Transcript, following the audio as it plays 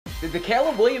Did the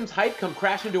Caleb Williams hype come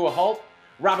crashing to a halt?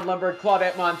 Robin Lundberg,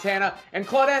 Claudette Montana, and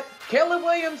Claudette, Caleb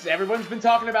Williams, everyone's been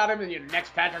talking about him, and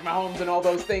next Patrick Mahomes and all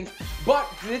those things, but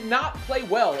did not play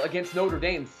well against Notre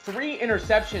Dame. 3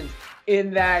 interceptions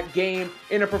in that game,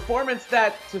 in a performance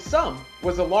that, to some,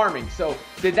 was alarming. So,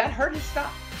 did that hurt his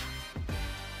stock?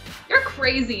 You're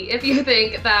crazy if you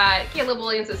think that Caleb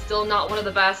Williams is still not one of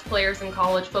the best players in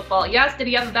college football. Yes, did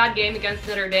he have a bad game against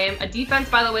Notre Dame? A defense,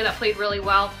 by the way, that played really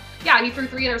well. Yeah, he threw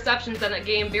 3 interceptions in that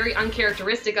game, very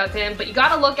uncharacteristic of him, but you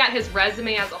got to look at his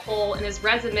resume as a whole, and his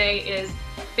resume is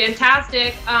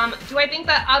fantastic. Do I think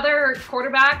that other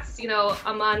quarterbacks,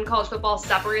 among college football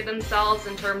separate themselves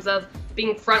in terms of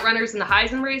being front runners in the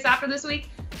Heisman race after this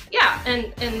week? Yeah,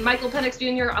 and Michael Penix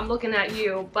Jr., I'm looking at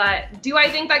you, but do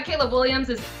I think that Caleb Williams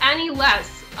is any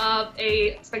less of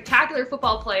a spectacular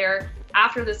football player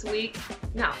after this week?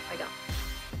 No, I don't.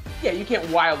 Yeah, you can't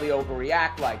wildly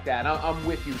overreact like that. I'm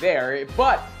with you there.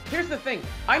 But here's the thing.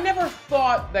 I never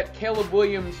thought that Caleb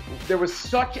Williams, there was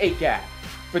such a gap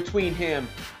between him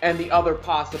and the other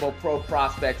possible pro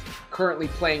prospects currently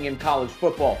playing in college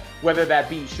football, whether that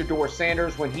be Shedeur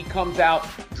Sanders when he comes out,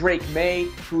 Drake May,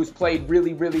 who's played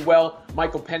really, really well,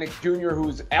 Michael Penix Jr.,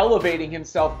 who's elevating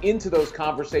himself into those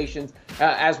conversations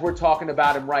as we're talking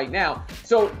about him right now.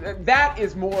 So that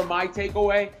is more my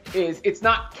takeaway, is it's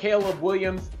not Caleb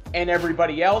Williams and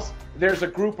everybody else. There's a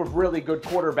group of really good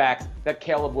quarterbacks that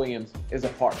Caleb Williams is a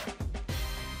part of.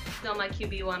 Still my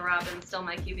QB1, Robin. Still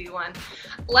my QB1.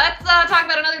 Let's talk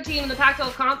about another team in the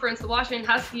Pac-12 Conference, the Washington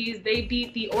Huskies. They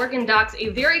beat the Oregon Ducks. A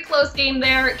very close game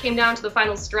there. It came down to the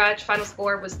final stretch. Final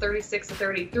score was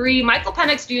 36-33. Michael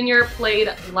Penix Jr.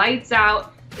 played lights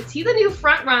out. Is he the new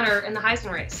front runner in the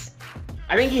Heisman race?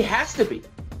 I think he has to be.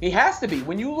 He has to be.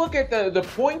 When you look at the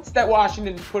points that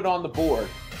Washington put on the board,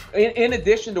 in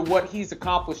addition to what he's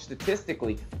accomplished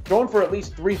statistically, throwing for at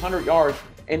least 300 yards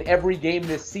in every game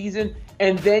this season,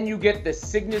 and then you get the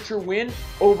signature win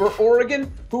over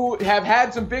Oregon, who have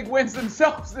had some big wins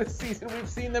themselves this season. We've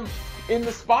seen them in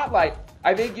the spotlight.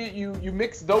 I think you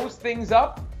mix those things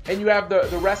up, and you have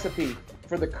the recipe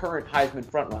for the current Heisman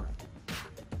frontrunner.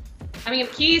 I mean,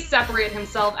 he separated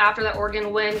himself after that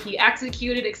Oregon win. He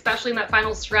executed, especially in that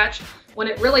final stretch, when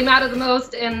it really mattered the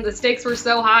most and the stakes were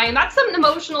so high. And that's some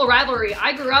emotional rivalry.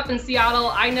 I grew up in Seattle.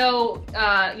 I know,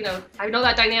 I know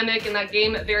that dynamic in that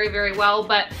game very, very well.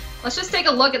 But let's just take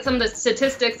a look at some of the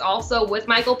statistics also with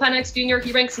Michael Penix Jr.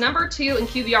 He ranks number 2 in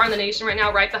QBR in the nation right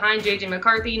now, right behind J.J.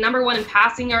 McCarthy. Number 1 in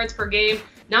passing yards per game.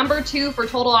 Number 2 for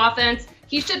total offense.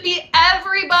 He should be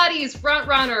everybody's front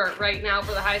runner right now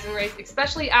for the Heisman race,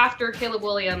 especially after Caleb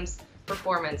Williams'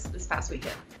 performance this past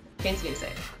weekend. Pains me to say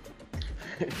it.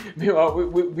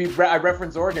 I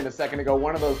referenced Oregon a second ago.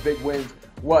 One of those big wins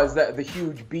was the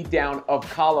huge beatdown of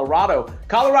Colorado.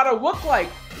 Colorado looked like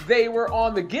they were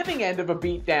on the giving end of a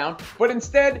beatdown, but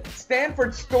instead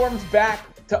Stanford storms back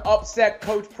to upset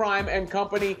Coach Prime and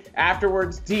company.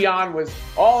 Afterwards, Dion was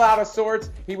all out of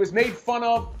sorts. He was made fun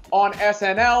of on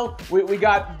SNL. We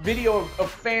got video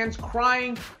of fans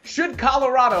crying. Should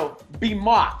Colorado be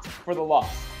mocked for the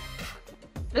loss?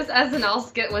 This SNL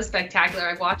skit was spectacular.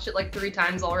 I've watched it like 3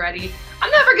 times already. I'm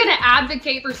never going to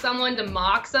advocate for someone to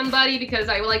mock somebody because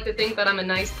I like to think that I'm a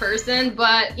nice person.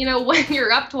 But, when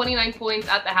you're up 29 points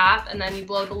at the half and then you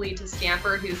blow the lead to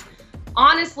Stanford, who's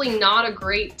honestly not a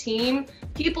great team,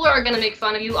 people are going to make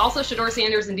fun of you. Also, Shedeur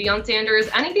Sanders and Deion Sanders,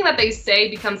 anything that they say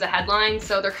becomes a headline.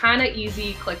 So they're kind of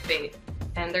easy clickbait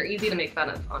and they're easy to make fun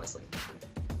of, honestly.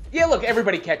 Yeah, look,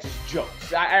 everybody catches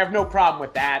jokes. I have no problem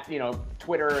with that,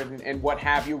 Twitter and what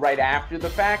have you right after the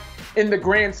fact. In the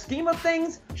grand scheme of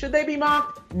things, should they be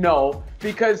mocked? No,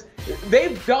 because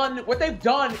what they've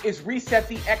done is reset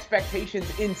the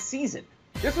expectations in season.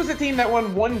 This was a team that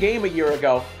won 1 game a year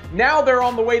ago. Now they're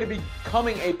on the way to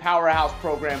becoming a powerhouse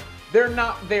program. They're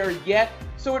not there yet,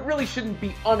 so it really shouldn't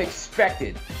be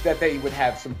unexpected that they would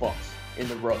have some bumps in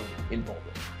the road in Boulder.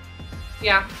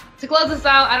 Yeah. To close this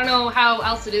out, I don't know how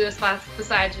else to do this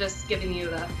besides just giving you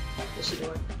the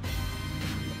Shedeur.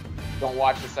 Don't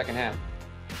watch the second half.